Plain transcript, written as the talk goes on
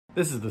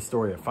This is the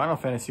story of Final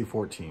Fantasy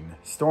XIV,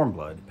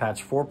 Stormblood,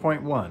 patch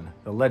 4.1,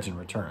 The Legend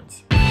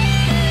Returns.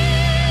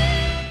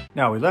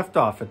 Now, we left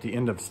off at the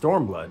end of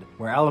Stormblood,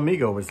 where Ala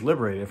Mhigo was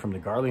liberated from the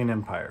Garlean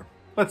Empire.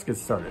 Let's get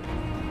started.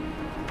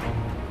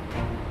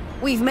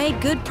 We've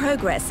made good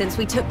progress since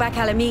we took back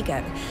Ala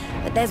Mhigo,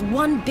 but there's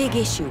one big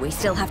issue we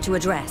still have to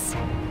address.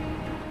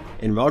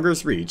 In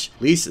Malgar's Reach,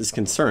 Lys is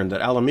concerned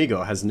that Ala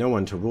Mhigo has no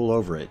one to rule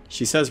over it.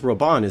 She says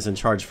Raubahn is in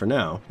charge for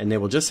now, and they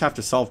will just have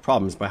to solve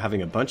problems by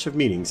having a bunch of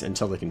meetings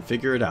until they can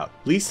figure it out.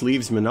 Lys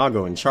leaves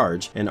Mhigo in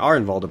charge, and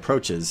Arenvald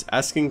approaches,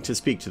 asking to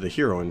speak to the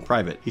hero in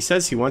private. He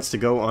says he wants to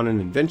go on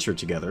an adventure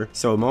together,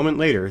 so a moment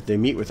later, they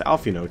meet with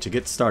Alphinaud to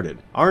get started.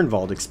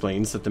 Arenvald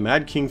explains that the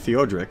Mad King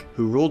Theodoric,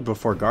 who ruled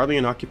before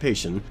Garlean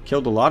occupation,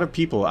 killed a lot of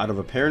people out of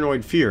a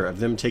paranoid fear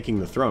of them taking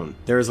the throne.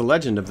 There is a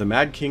legend of the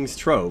Mad King's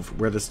Trove,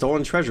 where the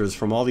stolen treasures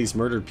from all these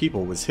murdered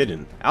people was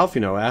hidden.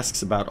 Alphinaud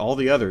asks about all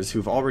the others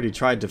who've already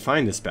tried to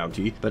find this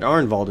bounty, but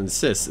Arenvald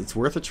insists it's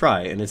worth a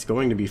try and it's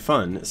going to be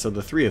fun, so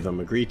the three of them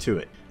agree to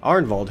it.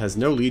 Arenvald has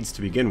no leads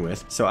to begin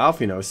with, so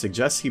Alphinaud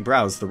suggests he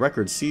browse the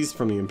records seized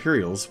from the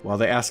Imperials while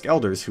they ask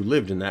elders who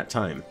lived in that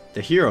time.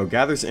 The hero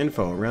gathers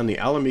info around the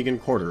Ala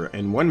Mhigan quarter,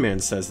 and one man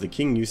says the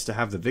king used to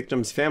have the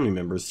victims' family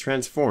members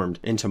transformed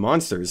into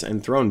monsters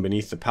and thrown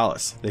beneath the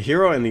palace. The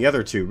hero and the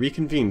other two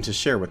reconvene to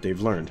share what they've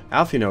learned.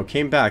 Alphinaud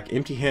came back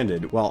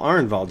empty-handed, while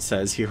Arenvald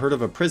says he heard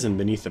of a prison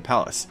beneath the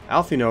palace.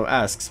 Alphinaud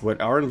asks what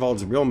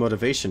Arenvald's real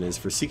motivation is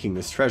for seeking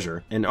this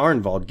treasure, and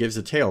Arenvald gives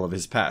a tale of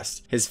his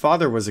past. His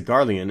father was a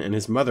Garlean and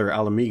his mother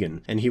Ala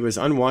Mhigan, and he was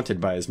unwanted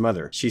by his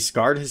mother. She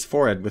scarred his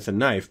forehead with a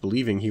knife,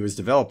 believing he was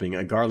developing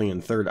a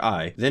Garlean third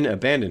eye, then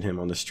abandoned him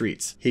on the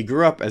streets. He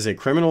grew up as a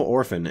criminal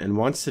orphan and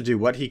wants to do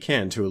what he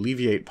can to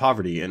alleviate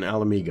poverty in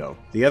Ala Mhigo.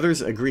 The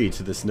others agree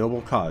to this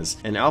noble cause,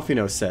 and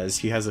Alphinaud says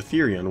he has a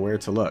theory on where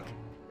to look.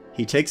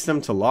 He takes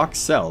them to Loch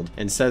Seld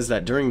and says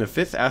that during the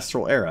 5th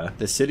Astral Era,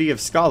 the city of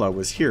Scala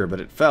was here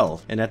but it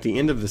fell, and at the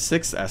end of the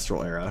 6th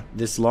Astral Era,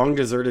 this long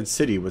deserted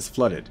city was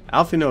flooded.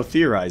 Alphinaud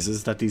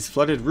theorizes that these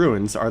flooded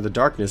ruins are the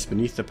darkness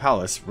beneath the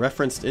palace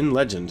referenced in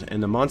legend,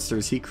 and the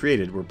monsters he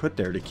created were put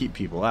there to keep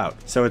people out.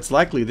 So it's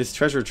likely this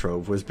treasure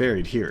trove was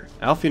buried here.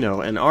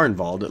 Alphinaud and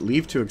Arenvald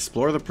leave to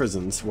explore the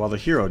prisons while the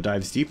hero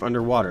dives deep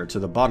underwater to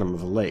the bottom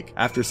of the lake.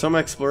 After some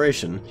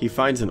exploration, he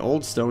finds an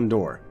old stone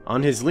door.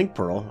 On his link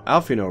pearl,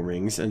 Alphinaud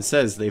rings and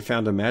says they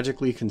found a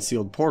magically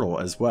concealed portal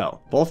as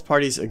well. Both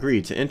parties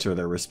agree to enter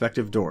their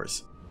respective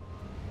doors.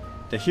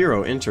 The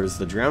hero enters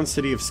the drowned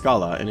city of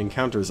Scala and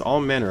encounters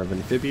all manner of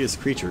amphibious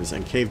creatures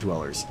and cave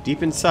dwellers.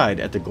 Deep inside,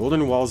 at the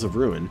golden walls of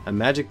ruin, a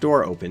magic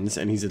door opens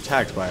and he's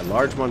attacked by a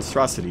large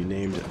monstrosity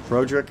named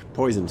Broderick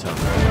Poisontongue.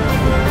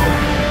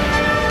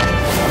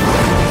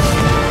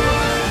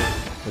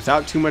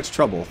 Without too much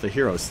trouble, the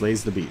hero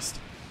slays the beast.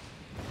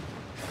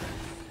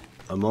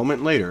 A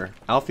moment later,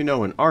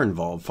 Alphinaud and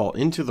Arenvald fall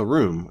into the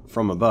room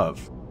from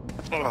above.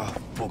 Oh,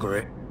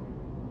 bugger it.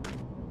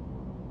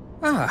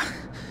 Ah,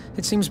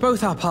 it seems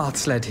both our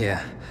paths led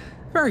here.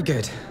 Very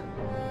good.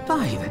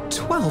 By the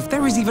 12,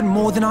 there is even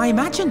more than I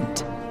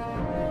imagined.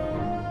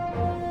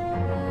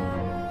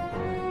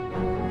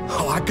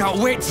 Oh, I can't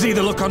wait to see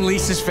the look on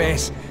Lisa's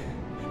face.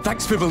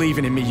 Thanks for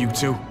believing in me, you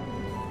two.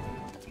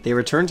 They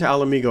return to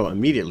Ala Mhigo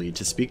immediately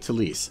to speak to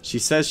Lys. She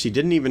says she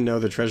didn't even know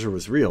the treasure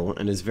was real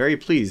and is very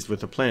pleased with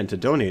the plan to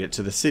donate it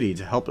to the city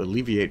to help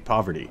alleviate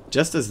poverty.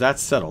 Just as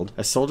that's settled,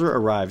 a soldier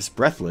arrives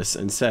breathless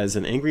and says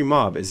an angry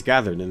mob is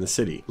gathered in the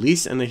city.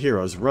 Lys and the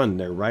heroes run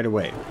there right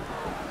away.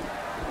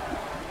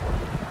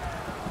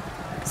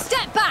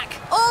 Step back,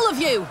 all of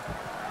you!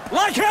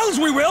 Like hells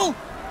we will!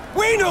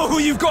 We know who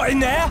you've got in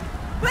there!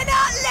 We're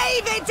not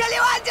leaving till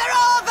you hand her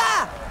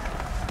over!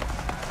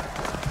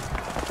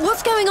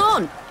 What's going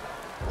on?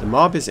 The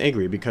mob is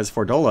angry because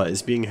Fordola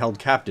is being held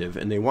captive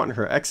and they want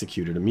her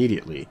executed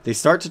immediately. They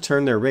start to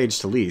turn their rage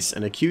to Lys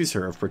and accuse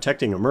her of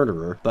protecting a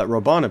murderer, but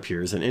Raubahn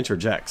appears and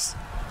interjects.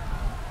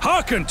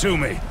 Hearken to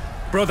me,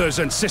 brothers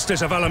and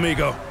sisters of Ala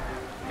Mhigo.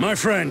 My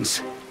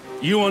friends,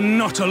 you are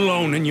not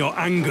alone in your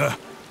anger,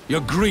 your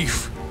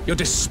grief, your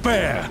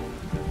despair,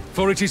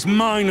 for it is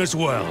mine as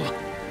well.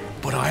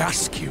 But I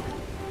ask you,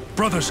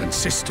 brothers and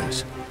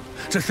sisters,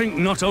 to think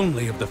not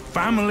only of the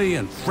family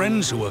and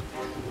friends who are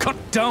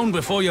cut down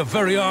before your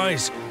very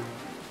eyes,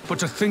 but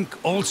to think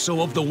also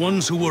of the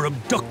ones who were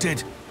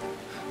abducted,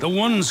 the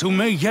ones who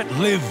may yet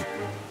live.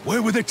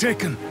 Where were they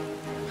taken?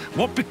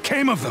 What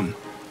became of them?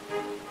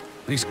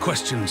 These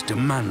questions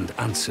demand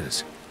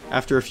answers.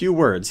 After a few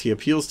words, he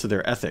appeals to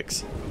their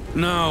ethics.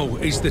 Now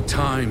is the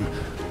time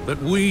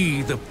that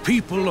we, the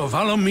people of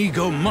Ala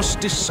Mhigo, must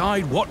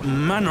decide what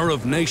manner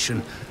of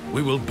nation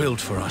we will build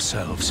for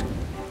ourselves,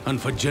 and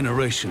for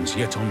generations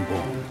yet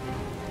unborn.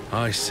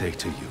 I say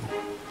to you,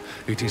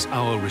 it is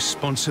our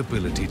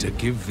responsibility to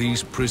give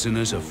these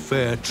prisoners a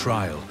fair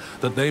trial,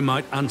 that they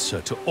might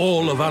answer to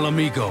all of Ala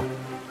Mhigo.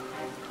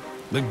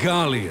 The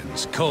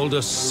Garleans called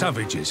us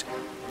savages,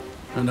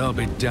 and I'll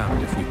be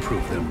damned if we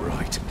prove them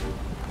right.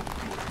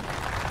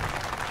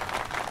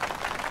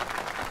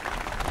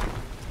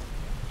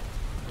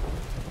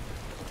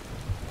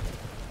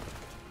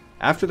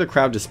 After the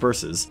crowd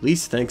disperses,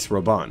 Lys thanks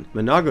Roban.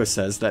 Mhigo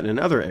says that in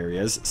other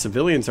areas,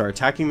 civilians are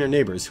attacking their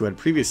neighbors who had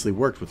previously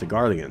worked with the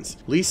Garleans.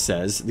 Lys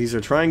says these are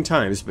trying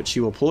times, but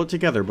she will pull it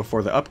together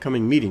before the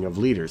upcoming meeting of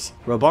leaders.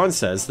 Roban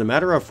says the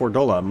matter of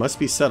Fordola must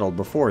be settled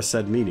before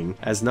said meeting,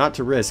 as not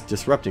to risk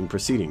disrupting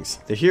proceedings.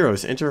 The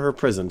heroes enter her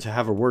prison to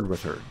have a word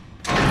with her.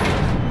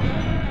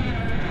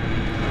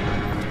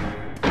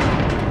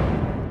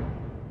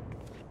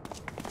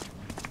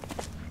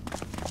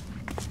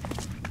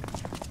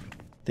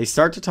 They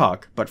start to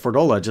talk, but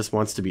Fordola just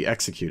wants to be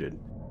executed.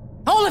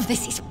 All of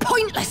this is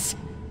pointless!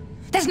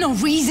 There's no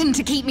reason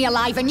to keep me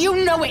alive, and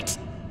you know it!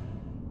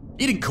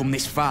 You didn't come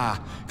this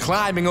far,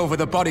 climbing over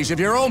the bodies of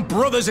your own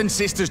brothers and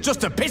sisters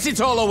just to piss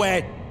it all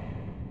away!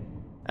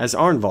 As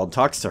Arenvald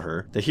talks to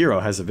her, the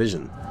hero has a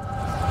vision.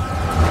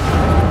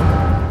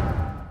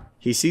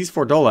 He sees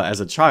Fordola as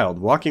a child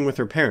walking with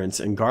her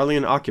parents in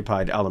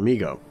Garlean-occupied Ala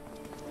Mhigo.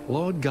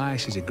 Lord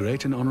Gaius is a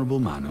great and honourable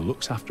man who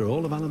looks after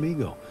all of Ala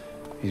Mhigo.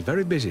 He's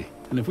very busy,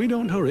 and if we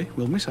don't hurry,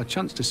 we'll miss our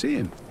chance to see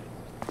him.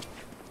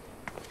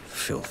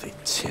 Filthy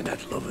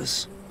tin-head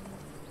lovers.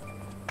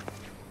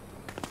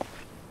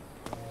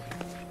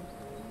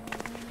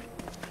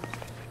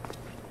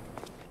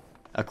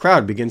 A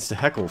crowd begins to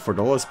heckle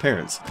Fordola's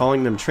parents,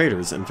 calling them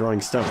traitors and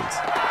throwing stones.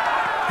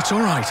 It's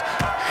all right.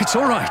 It's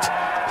all right.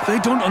 They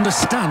don't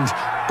understand,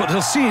 but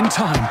they'll see in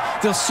time.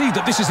 They'll see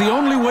that this is the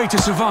only way to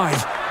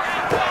survive.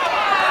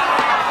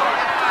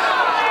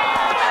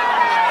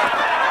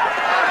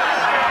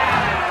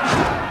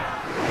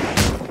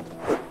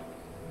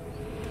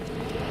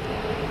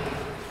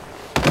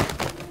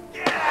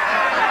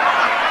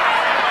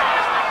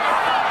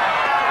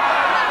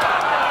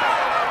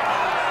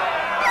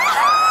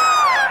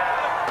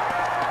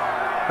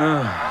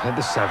 Let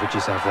the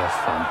savages have their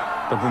fun.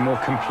 They'll be more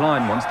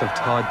compliant once they've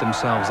tired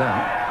themselves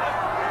out.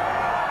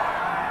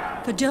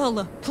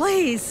 Fordola,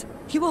 please!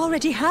 You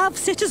already have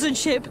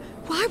citizenship.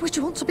 Why would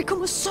you want to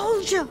become a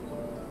soldier?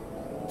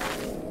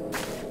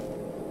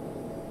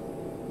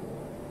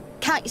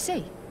 Can't you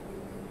see?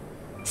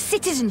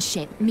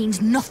 Citizenship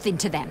means nothing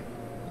to them.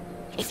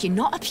 If you're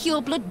not a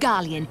pure-blood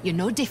Garlean, you're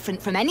no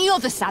different from any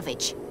other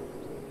savage.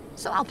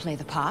 So I'll play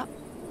the part.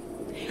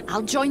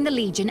 I'll join the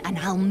Legion and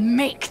I'll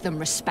make them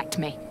respect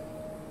me.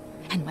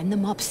 And when the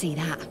mob see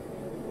that,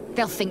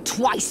 they'll think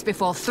twice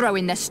before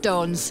throwing their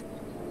stones.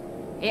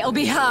 It'll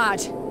be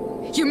hard,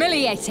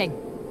 humiliating.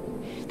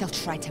 They'll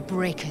try to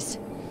break us,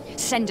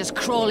 send us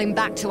crawling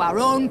back to our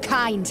own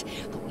kind,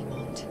 but we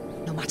won't,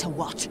 no matter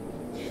what.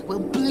 We'll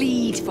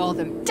bleed for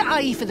them,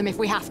 die for them if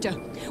we have to.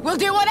 We'll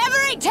do whatever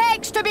it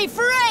takes to be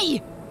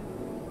free!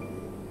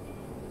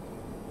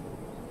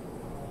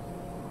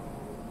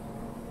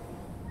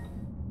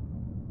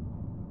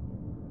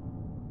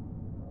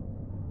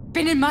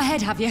 Been in my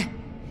head, have you?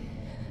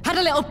 Had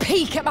a little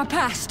peek at my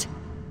past?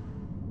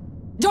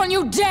 Don't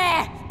you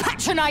dare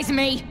patronize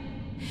me!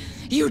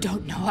 You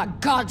don't know a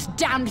god's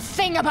damned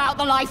thing about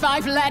the life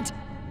I've led!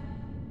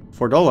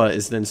 Fordola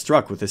is then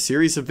struck with a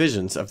series of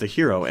visions of the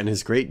hero and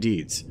his great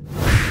deeds.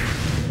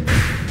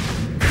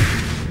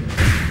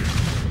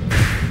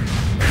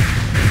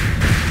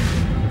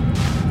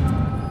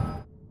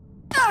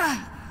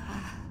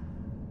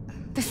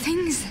 The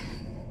things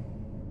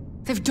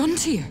they've done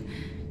to you.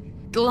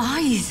 The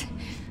lies,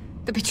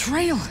 the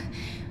betrayal,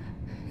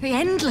 the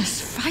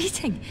endless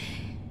fighting.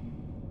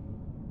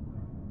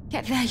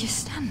 Yet there you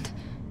stand,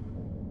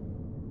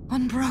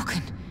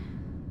 unbroken.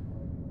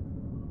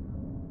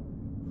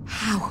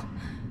 How?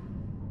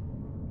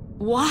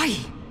 Why?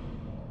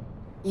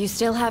 You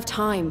still have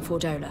time,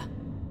 Fordola.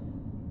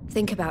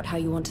 Think about how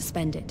you want to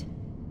spend it.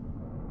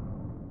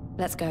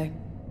 Let's go.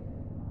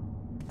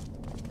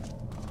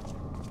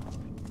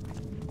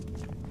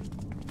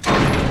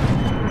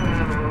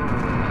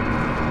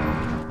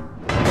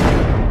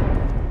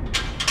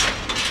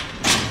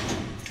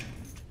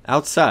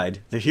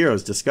 Outside, the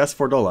heroes discuss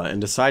Fordola and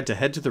decide to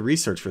head to the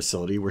research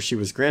facility where she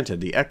was granted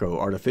the Echo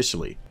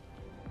artificially.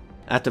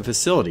 At the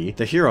facility,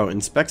 the hero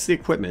inspects the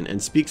equipment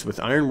and speaks with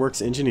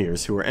Ironworks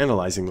engineers who are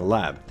analyzing the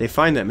lab. They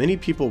find that many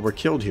people were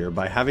killed here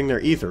by having their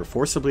ether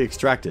forcibly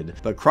extracted,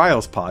 but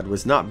Kryle's pod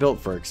was not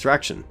built for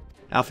extraction.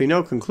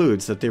 Alphino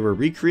concludes that they were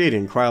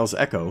recreating Kryle's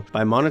Echo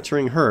by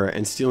monitoring her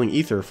and stealing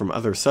ether from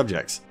other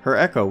subjects. Her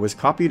Echo was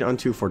copied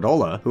onto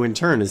Fordola, who in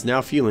turn is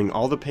now feeling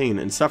all the pain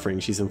and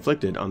suffering she's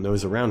inflicted on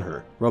those around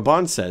her.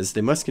 Roban says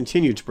they must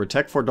continue to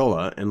protect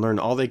Fordola and learn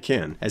all they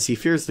can, as he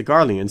fears the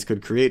Garleans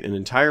could create an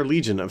entire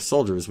legion of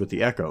soldiers with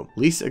the Echo.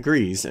 Lys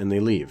agrees and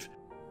they leave.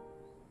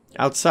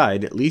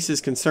 Outside, Lys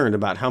is concerned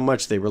about how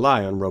much they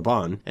rely on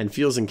Roban and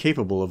feels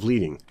incapable of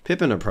leading.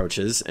 Pippin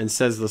approaches and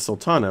says the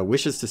Sultana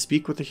wishes to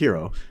speak with the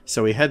hero,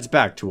 so he heads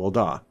back to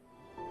Ul'dah.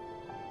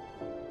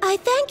 I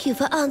thank you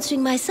for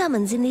answering my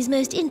summons in these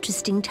most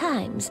interesting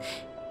times.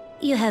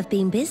 You have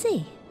been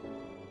busy.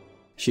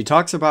 She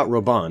talks about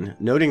Roban,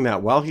 noting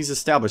that while he's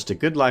established a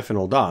good life in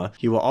Ul'dah,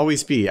 he will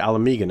always be Ala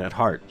Mhigan at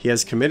heart. He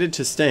has committed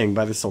to staying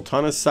by the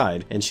Sultana's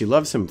side, and she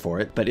loves him for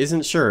it, but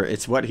isn't sure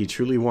it's what he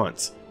truly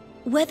wants.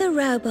 Whether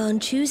Roban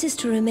chooses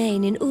to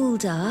remain in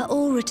Ul'dah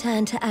or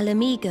return to Ala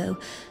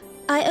Mhigo,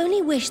 I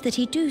only wish that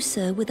he do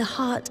so with a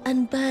heart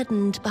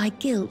unburdened by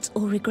guilt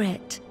or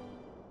regret.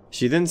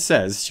 She then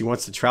says she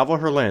wants to travel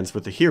her lands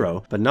with the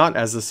hero, but not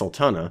as the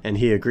Sultana, and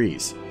he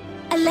agrees.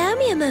 Allow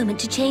me a moment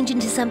to change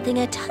into something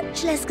a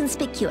touch less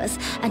conspicuous,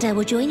 and I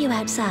will join you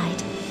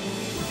outside.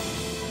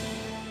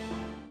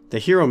 The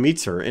hero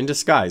meets her in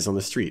disguise on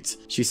the streets.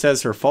 She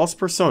says her false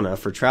persona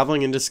for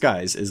traveling in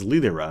disguise is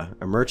Lilira,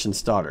 a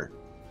merchant's daughter.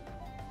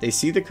 They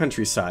see the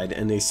countryside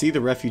and they see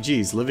the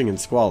refugees living in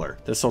squalor.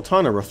 The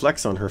Sultana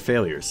reflects on her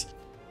failures.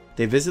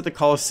 They visit the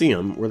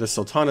Colosseum, where the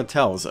Sultana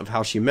tells of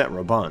how she met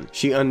Roban.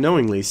 She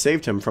unknowingly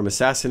saved him from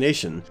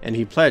assassination, and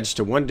he pledged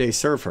to one day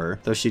serve her,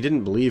 though she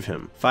didn't believe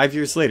him. 5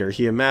 years later,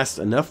 he amassed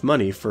enough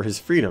money for his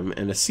freedom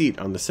and a seat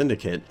on the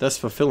syndicate, thus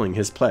fulfilling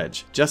his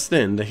pledge. Just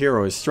then, the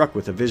hero is struck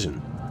with a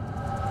vision.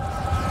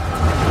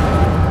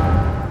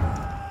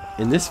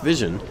 In this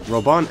vision,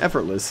 Roban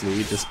effortlessly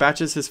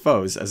dispatches his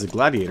foes as a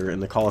gladiator in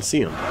the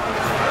Colosseum.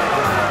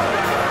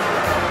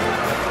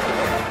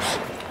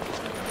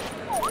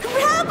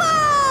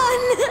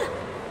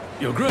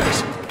 Your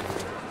Grace!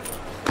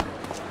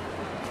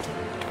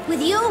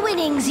 With your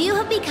winnings, you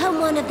have become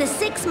one of the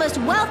 6 most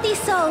wealthy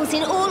souls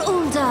in all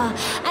Uldar.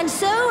 And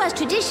so, as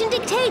tradition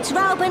dictates,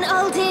 Rauben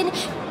Aldin,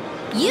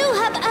 you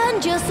have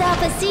earned yourself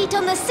a seat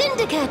on the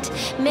Syndicate.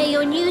 May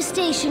your new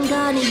station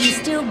garner you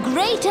still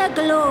greater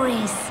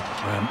glories.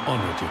 I am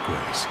honored, Your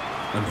Grace,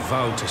 and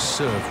vow to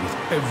serve with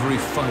every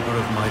fiber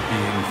of my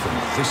being from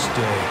this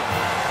day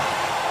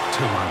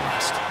till my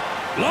last.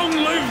 Long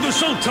live the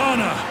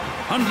Sultana!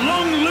 And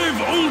long live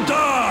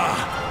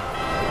Uldar!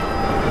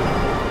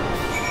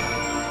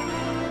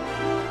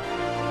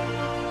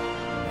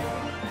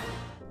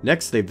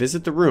 Next, they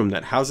visit the room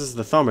that houses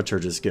the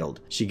Thaumaturge's Guild.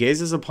 She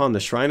gazes upon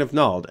the Shrine of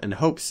Nald and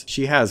hopes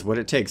she has what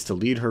it takes to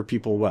lead her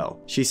people well.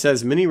 She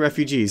says many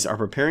refugees are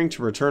preparing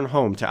to return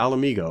home to Ala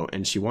Mhigo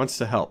and she wants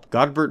to help.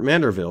 Godbert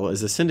Manderville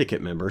is a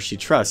syndicate member she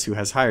trusts who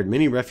has hired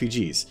many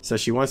refugees, so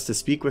she wants to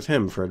speak with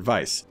him for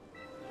advice.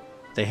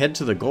 They head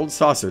to the Gold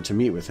Saucer to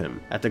meet with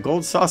him. At the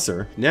Gold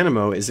Saucer,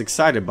 Nanamo is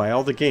excited by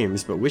all the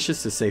games but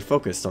wishes to stay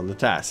focused on the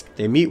task.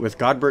 They meet with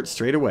Godbert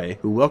straight away,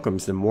 who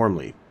welcomes them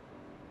warmly.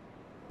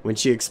 When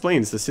she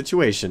explains the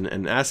situation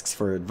and asks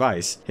for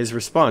advice, his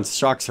response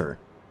shocks her.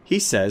 He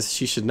says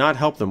she should not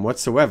help them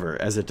whatsoever,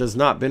 as it does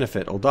not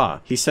benefit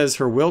Ul'dah. He says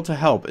her will to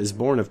help is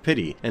born of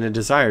pity and a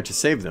desire to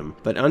save them,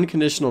 but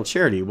unconditional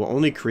charity will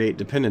only create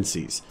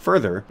dependencies.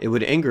 Further, it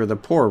would anger the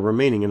poor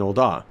remaining in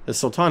Ul'dah. The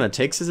Sultana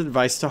takes his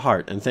advice to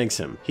heart and thanks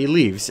him. He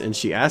leaves, and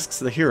she asks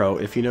the hero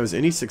if he knows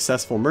any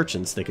successful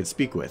merchants they could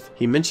speak with.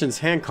 He mentions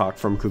Hancock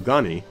from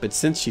Kugani, but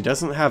since she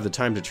doesn't have the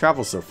time to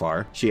travel so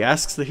far, she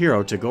asks the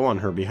hero to go on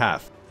her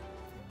behalf.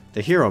 The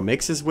hero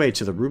makes his way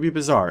to the Ruby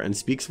Bazaar and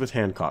speaks with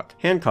Hancock.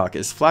 Hancock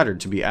is flattered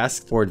to be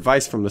asked for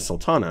advice from the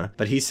Sultana,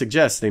 but he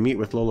suggests they meet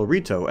with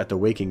Lolorito at the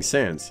Waking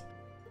Sands.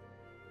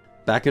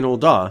 Back in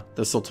Ul'dah,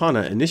 the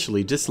Sultana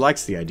initially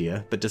dislikes the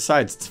idea, but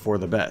decides it's for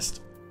the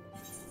best.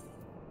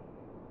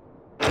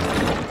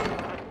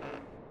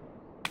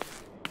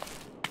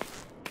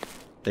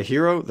 The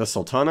hero, the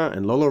Sultana,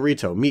 and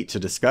Lolorito meet to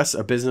discuss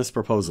a business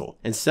proposal.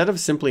 Instead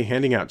of simply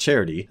handing out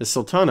charity, the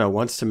Sultana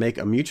wants to make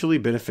a mutually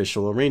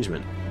beneficial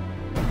arrangement.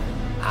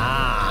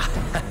 Ah,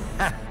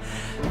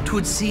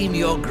 'twould seem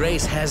your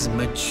grace has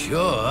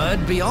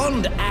matured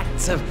beyond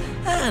acts of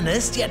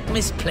earnest yet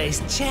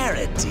misplaced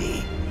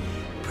charity.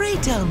 Pray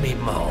tell me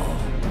more.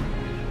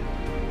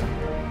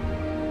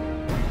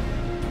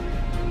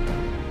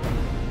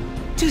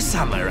 To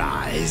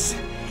summarize,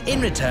 in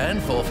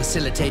return for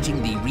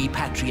facilitating the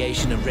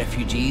repatriation of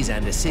refugees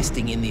and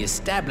assisting in the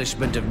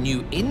establishment of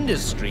new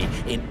industry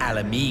in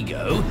Ala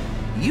Mhigo,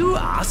 you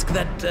ask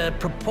that a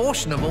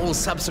proportion of all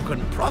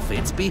subsequent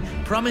profits be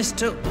promised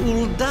to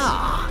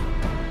Ul'dah.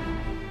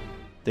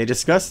 They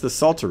discuss the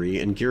saltery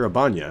in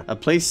Girabanya, a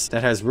place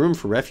that has room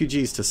for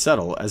refugees to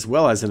settle as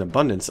well as an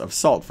abundance of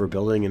salt for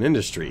building an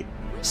industry.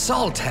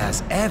 Salt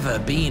has ever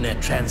been a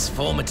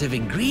transformative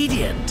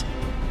ingredient,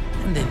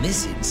 and in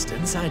this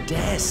instance I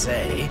dare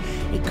say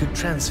it could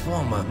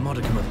transform a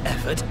modicum of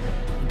effort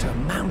into a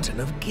mountain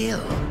of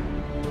gil.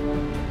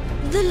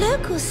 The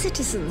local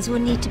citizens will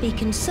need to be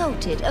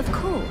consulted, of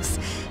course,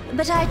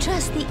 but I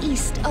trust the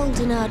East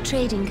Uldanar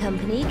Trading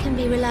Company can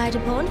be relied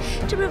upon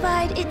to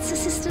provide its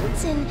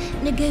assistance in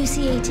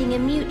negotiating a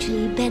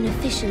mutually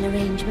beneficial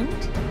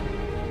arrangement.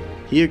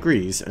 He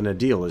agrees, and a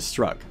deal is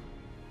struck.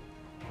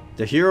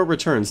 The hero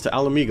returns to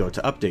Ala Mhigo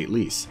to update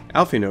Lys.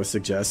 Alphino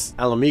suggests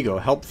Ala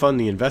Mhigo help fund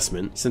the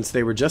investment since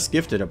they were just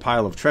gifted a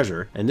pile of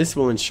treasure, and this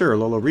will ensure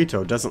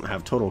Lolorito doesn't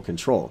have total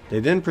control. They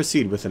then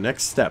proceed with the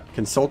next step,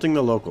 consulting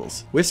the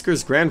locals.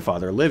 Whisker's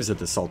grandfather lives at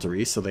the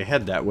saltery, so they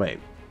head that way.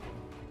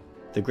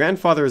 The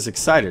grandfather is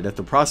excited at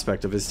the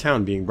prospect of his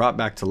town being brought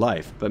back to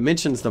life, but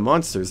mentions the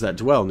monsters that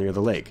dwell near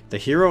the lake. The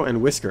hero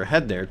and Whisker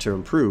head there to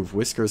improve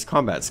Whisker's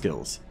combat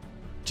skills.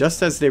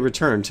 Just as they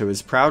return to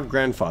his proud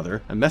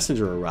grandfather, a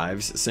messenger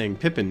arrives saying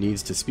Pippin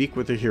needs to speak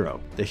with the hero.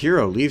 The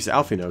hero leaves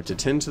Alphino to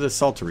tend to the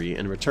saltery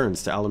and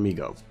returns to Ala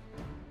Mhigo.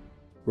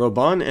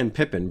 Roban and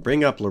Pippin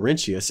bring up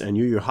Laurentius and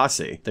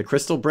Yuyuhase, the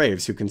Crystal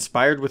Braves who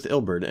conspired with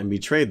Ilberd and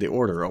betrayed the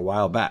Order a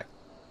while back.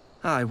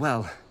 Aye,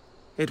 well,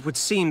 it would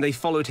seem they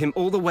followed him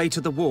all the way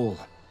to the wall.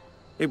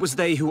 It was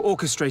they who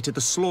orchestrated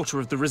the slaughter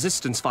of the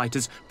Resistance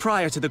fighters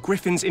prior to the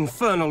Griffin's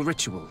infernal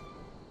ritual.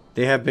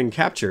 They have been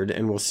captured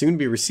and will soon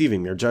be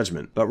receiving their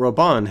judgment, but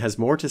Roban has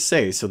more to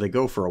say, so they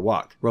go for a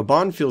walk.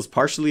 Roban feels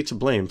partially to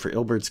blame for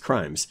Ilberd's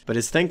crimes, but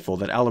is thankful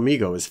that Ala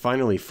Mhigo is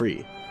finally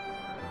free.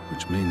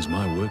 Which means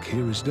my work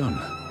here is done.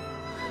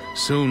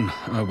 Soon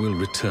I will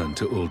return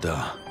to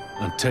Uldar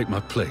and take my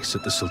place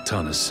at the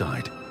Sultana's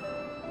side.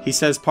 He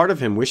says part of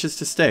him wishes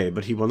to stay,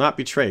 but he will not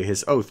betray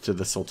his oath to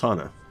the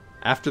Sultana.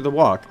 After the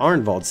walk,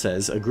 Arenvald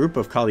says a group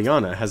of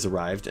Kalyana has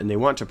arrived and they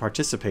want to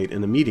participate in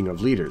the meeting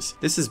of leaders.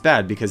 This is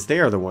bad because they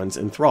are the ones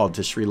enthralled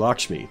to Sri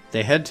Lakshmi.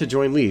 They head to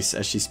join Lys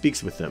as she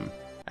speaks with them.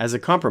 As a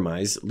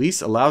compromise,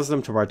 Lys allows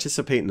them to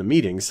participate in the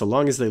meeting so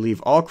long as they leave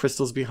all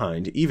crystals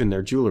behind, even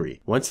their jewelry.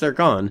 Once they're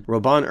gone,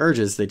 Roban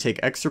urges they take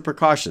extra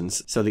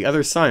precautions, so the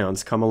other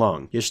scions come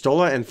along.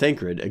 Y'shtola and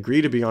Thancred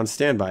agree to be on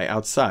standby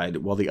outside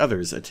while the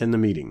others attend the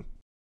meeting.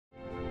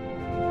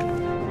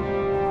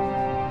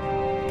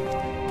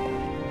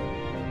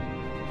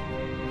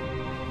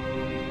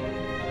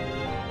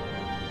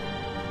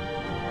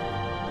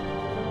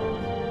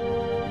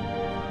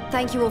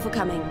 Thank you all for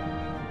coming.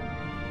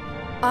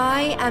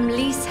 I am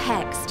Lys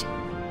Hext,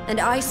 and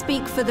I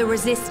speak for the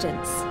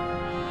Resistance.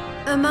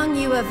 Among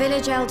you are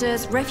village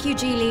elders,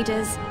 refugee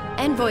leaders,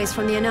 envoys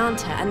from the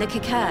Ananta and the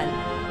Kikern.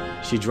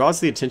 She draws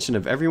the attention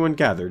of everyone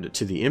gathered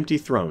to the empty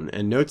throne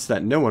and notes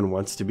that no one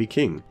wants to be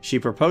king. She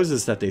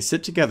proposes that they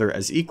sit together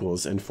as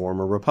equals and form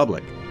a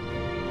republic.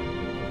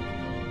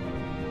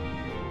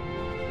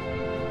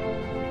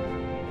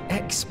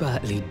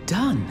 Expertly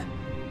done.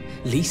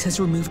 Lys has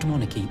removed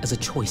monarchy as a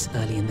choice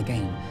early in the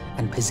game,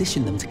 and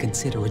positioned them to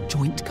consider a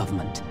joint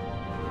government.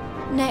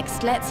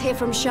 Next, let's hear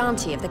from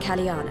Shanti of the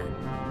Kalyana.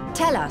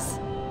 Tell us,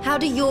 how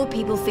do your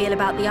people feel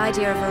about the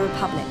idea of a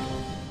republic?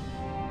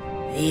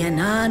 The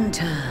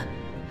Ananta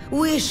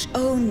wish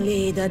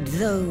only that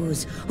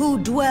those who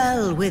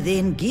dwell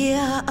within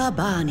Gir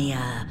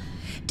Abania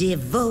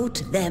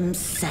devote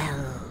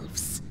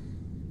themselves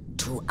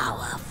to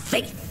our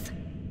faith.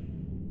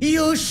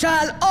 You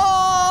shall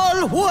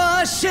all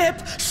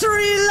worship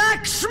Sri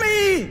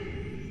Lakshmi!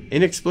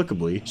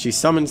 Inexplicably, she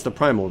summons the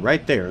primal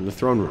right there in the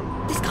throne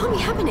room. This can't be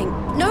happening.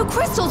 No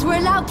crystals were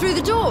allowed through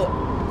the door.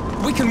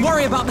 We can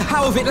worry about the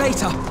how of it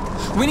later.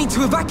 We need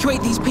to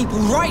evacuate these people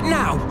right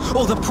now,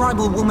 or the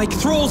primal will make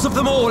thralls of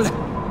them all.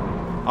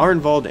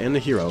 Arenvald and the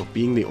hero,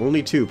 being the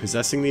only two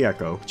possessing the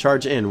Echo,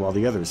 charge in while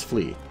the others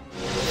flee.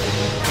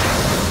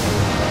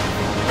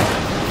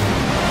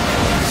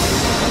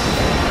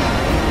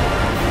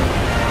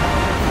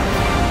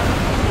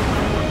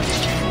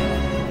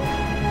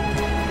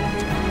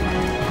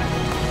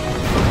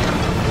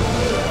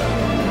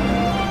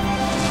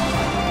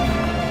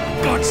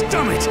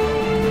 Damn it!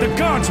 The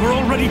guards were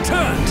already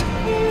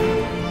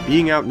turned!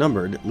 Being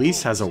outnumbered,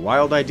 Lys has a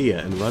wild idea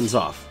and runs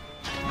off.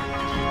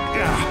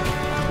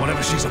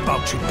 Whatever she's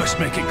about, she'd best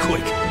make it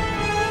quick.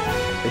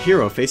 The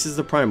hero faces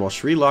the primal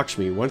Sri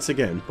Lakshmi once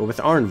again, but with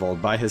Arenvald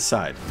by his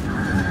side.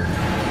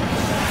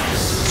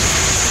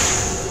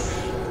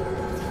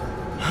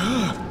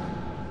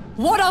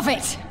 What of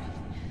it?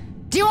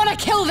 Do you want to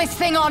kill this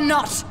thing or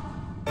not?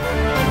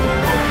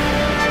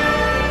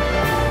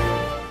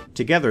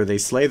 Together, they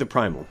slay the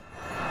primal.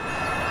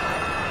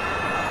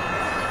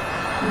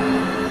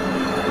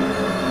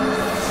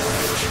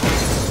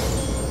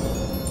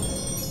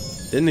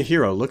 Then the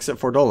hero looks at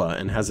Fordola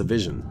and has a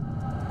vision.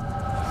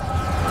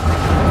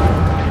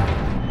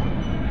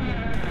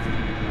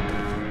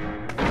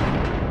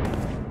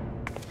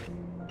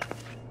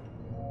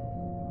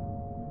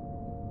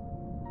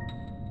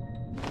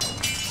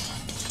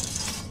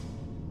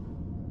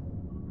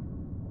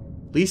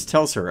 Lys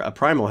tells her a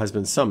primal has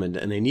been summoned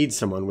and they need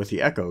someone with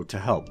the Echo to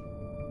help.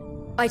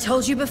 I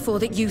told you before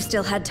that you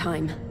still had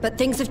time, but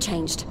things have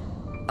changed.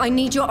 I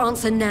need your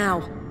answer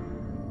now.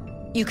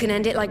 You can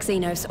end it like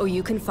Xenos, or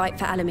you can fight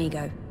for Ala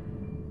Mhigo.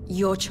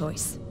 Your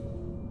choice.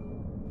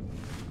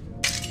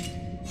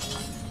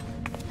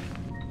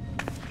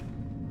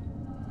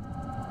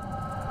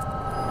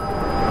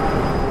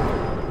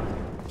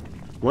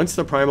 Once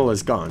the primal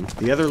is gone,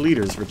 the other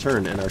leaders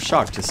return and are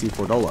shocked to see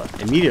Fordola.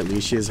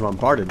 Immediately, she is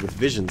bombarded with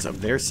visions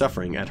of their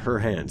suffering at her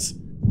hands.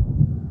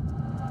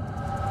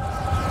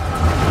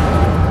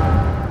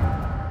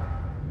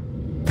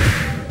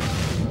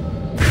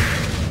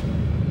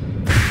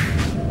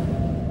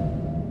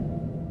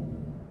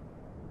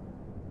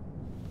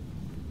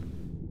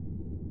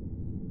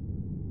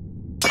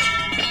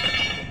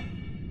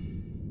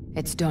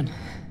 It's done.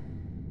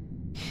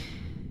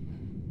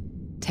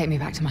 Take me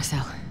back to my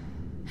cell.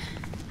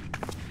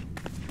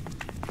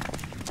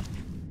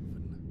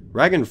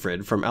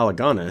 Ragnfrid from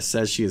Alagana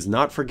says she is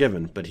not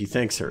forgiven, but he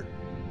thanks her.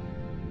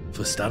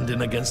 For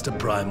standing against a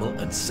primal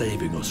and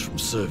saving us from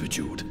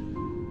servitude.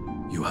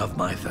 You have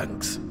my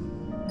thanks.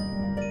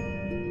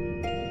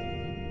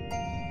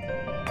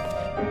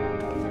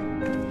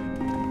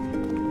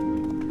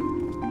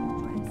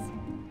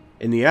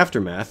 In the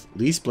aftermath,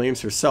 Lys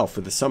blames herself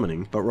for the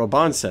summoning, but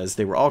Roban says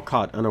they were all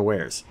caught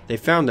unawares. They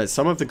found that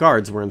some of the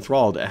guards were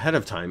enthralled ahead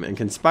of time and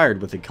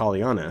conspired with the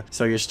Kaliana,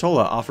 so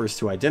Y'shtola offers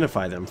to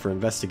identify them for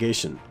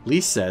investigation.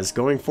 Lys says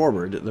going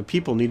forward, the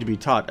people need to be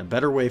taught a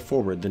better way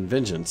forward than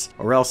vengeance,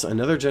 or else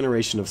another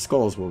generation of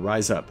skulls will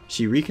rise up.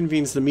 She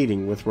reconvenes the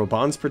meeting with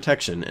Roban's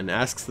protection and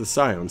asks the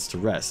Scions to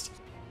rest.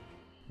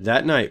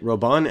 That night,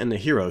 Roban and the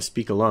hero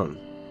speak alone.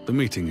 The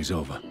meeting is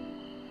over.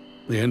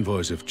 The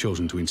envoys have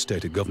chosen to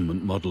instate a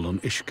government model on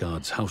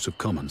Ishgard's House of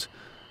Commons,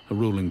 a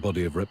ruling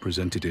body of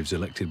representatives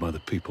elected by the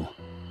people.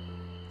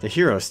 The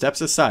hero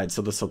steps aside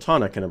so the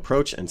Sultana can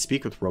approach and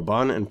speak with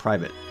Roban in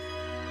private.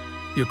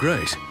 Your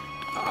Grace,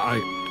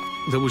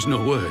 there was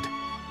no word.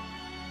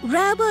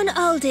 Rauban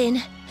Aldin,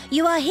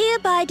 you are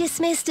hereby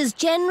dismissed as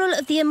General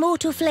of the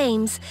Immortal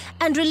Flames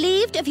and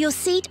relieved of your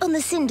seat on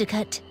the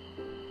Syndicate.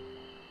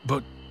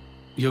 But,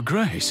 Your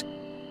Grace...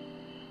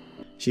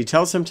 She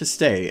tells him to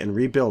stay and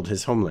rebuild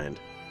his homeland.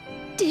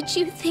 Did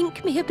you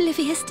think me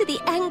oblivious to the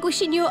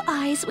anguish in your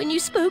eyes when you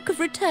spoke of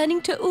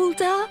returning to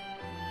Ul'dah?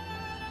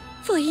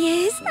 For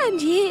years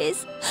and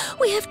years,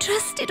 we have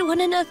trusted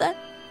one another.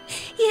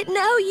 Yet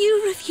now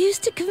you refuse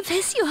to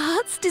confess your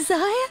heart's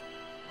desire?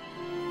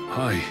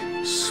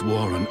 I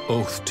swore an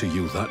oath to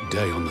you that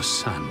day on the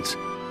sands.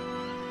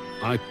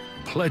 I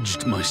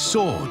pledged my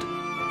sword.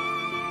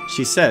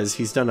 She says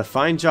he's done a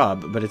fine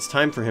job, but it's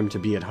time for him to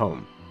be at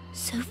home.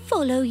 So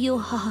follow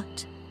your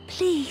heart,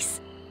 please.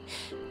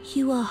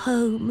 You are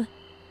home.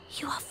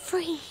 You are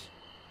free.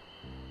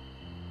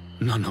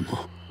 No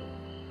more.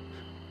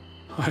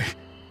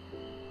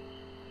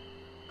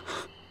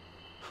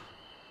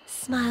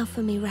 Smile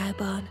for me,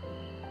 Rauban.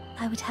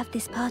 I would have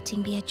this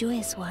parting be a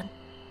joyous one.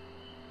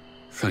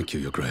 Thank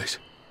you, Your Grace.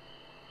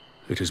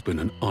 It has been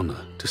an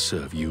honor to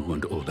serve you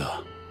and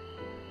Ul'dah.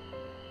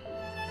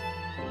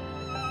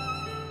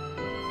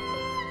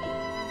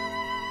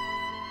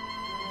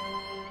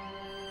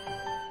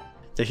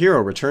 The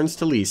hero returns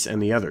to Lys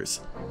and the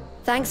others.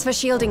 Thanks for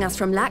shielding us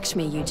from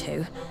Lakshmi, you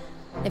two.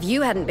 If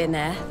you hadn't been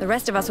there, the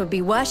rest of us would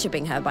be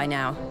worshipping her by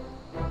now.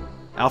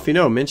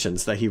 Alphinaud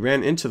mentions that he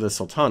ran into the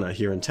Sultana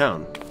here in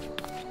town.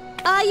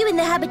 Are you in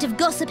the habit of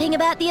gossiping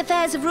about the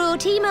affairs of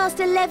royalty,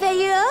 Master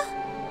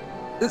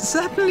Leveilleur?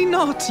 Certainly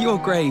not, Your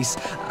Grace.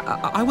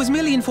 I was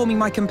merely informing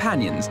my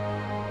companions.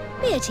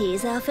 Be at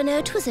ease,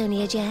 Alphinaud. 'Twas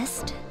only a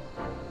jest.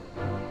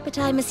 But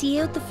I must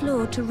yield the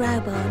floor to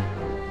Rauban.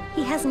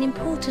 He has an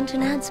important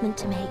announcement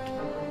to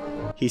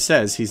make. He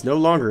says he's no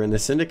longer in the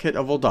Syndicate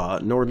of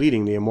Ul'dah nor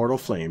leading the Immortal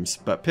Flames,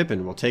 but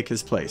Pippin will take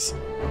his place.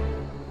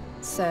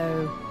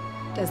 So,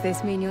 does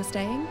this mean you're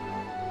staying?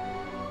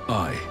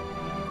 Aye.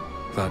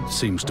 That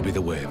seems to be the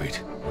way of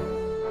it.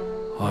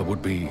 I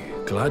would be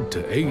glad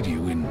to aid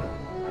you in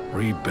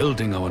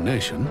rebuilding our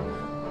nation,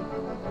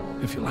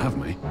 if you'll have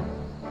me.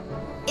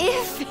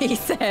 If, he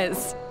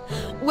says.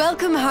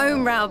 Welcome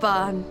home,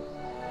 Rauban.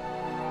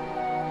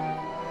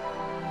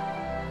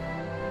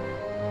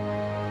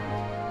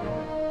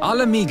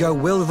 Ala Mhigo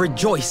will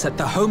rejoice at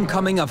the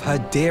homecoming of her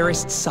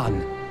dearest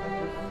son.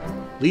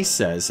 Lys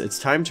says it's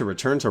time to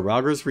return to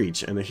Rauger's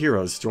Reach and the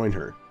heroes join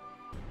her.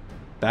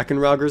 Back in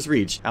Rauger's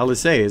Reach,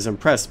 Alizé is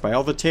impressed by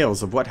all the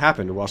tales of what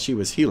happened while she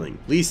was healing.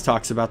 Lys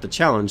talks about the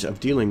challenge of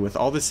dealing with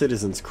all the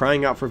citizens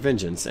crying out for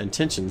vengeance and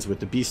tensions with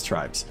the beast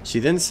tribes. She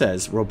then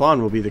says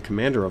Roban will be the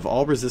commander of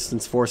all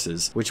resistance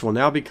forces, which will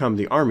now become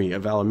the army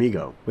of Ala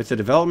Mhigo. With the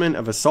development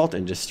of a salt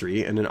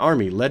industry and an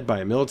army led by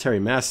a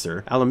military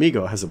master, Ala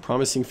Mhigo has a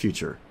promising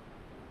future.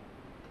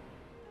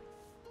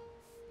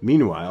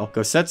 Meanwhile,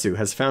 Gosetsu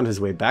has found his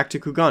way back to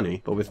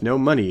Kugani, but with no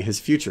money his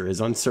future is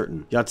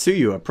uncertain.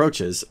 Yotsuyu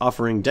approaches,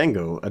 offering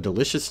Dengo a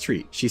delicious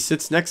treat. She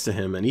sits next to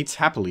him and eats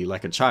happily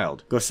like a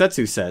child.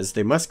 Gosetsu says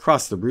they must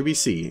cross the Ruby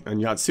Sea,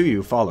 and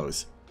Yotsuyu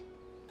follows.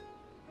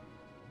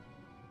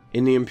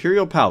 In the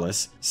Imperial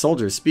Palace,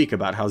 soldiers speak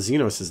about how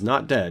Xenos is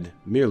not dead,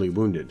 merely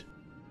wounded.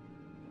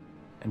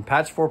 And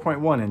patch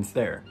 4.1 ends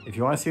there. If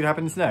you want to see what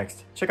happens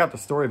next, check out the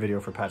story video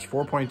for patch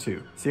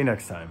 4.2. See you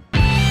next time.